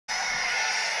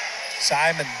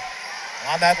Simon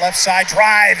on that left side,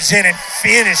 drives in and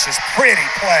finishes. Pretty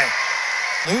play.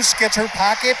 Luce gets her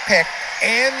pocket pick,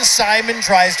 and Simon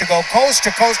tries to go coast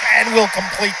to coast and will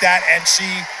complete that, and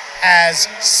she has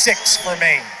 6 for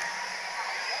Maine.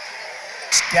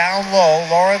 Down low,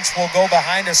 Lawrence will go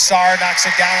behind Asar, knocks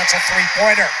it down. It's a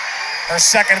three-pointer. Her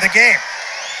second of the game.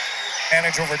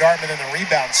 Advantage over Dartmouth in the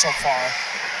rebound so far.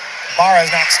 Barra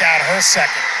knocks down her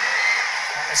second.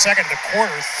 Second of the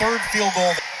quarter, third field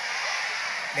goal.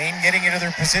 Maine getting into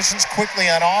their positions quickly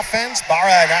on offense.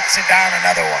 Barra knocks it down,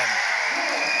 another one.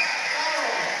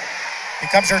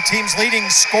 Becomes her team's leading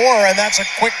scorer, and that's a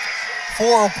quick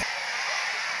 4.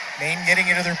 Maine getting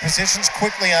into their positions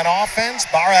quickly on offense.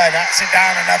 Barra knocks it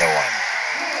down, another one.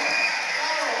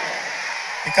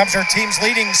 Becomes her team's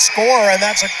leading scorer, and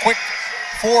that's a quick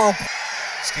 4.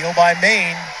 Steal by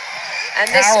Maine. And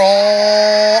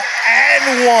Carroll,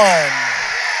 and 1.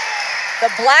 The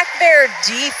Black Bear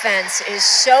defense is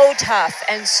so tough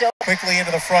and so Quickly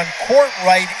into the front court,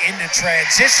 right into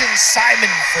transition. Simon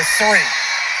for 3.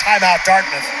 Timeout,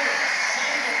 Dartmouth.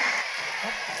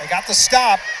 They got the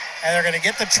stop, and they're going to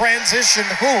get the transition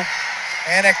hoop.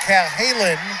 Anna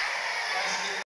Cahalan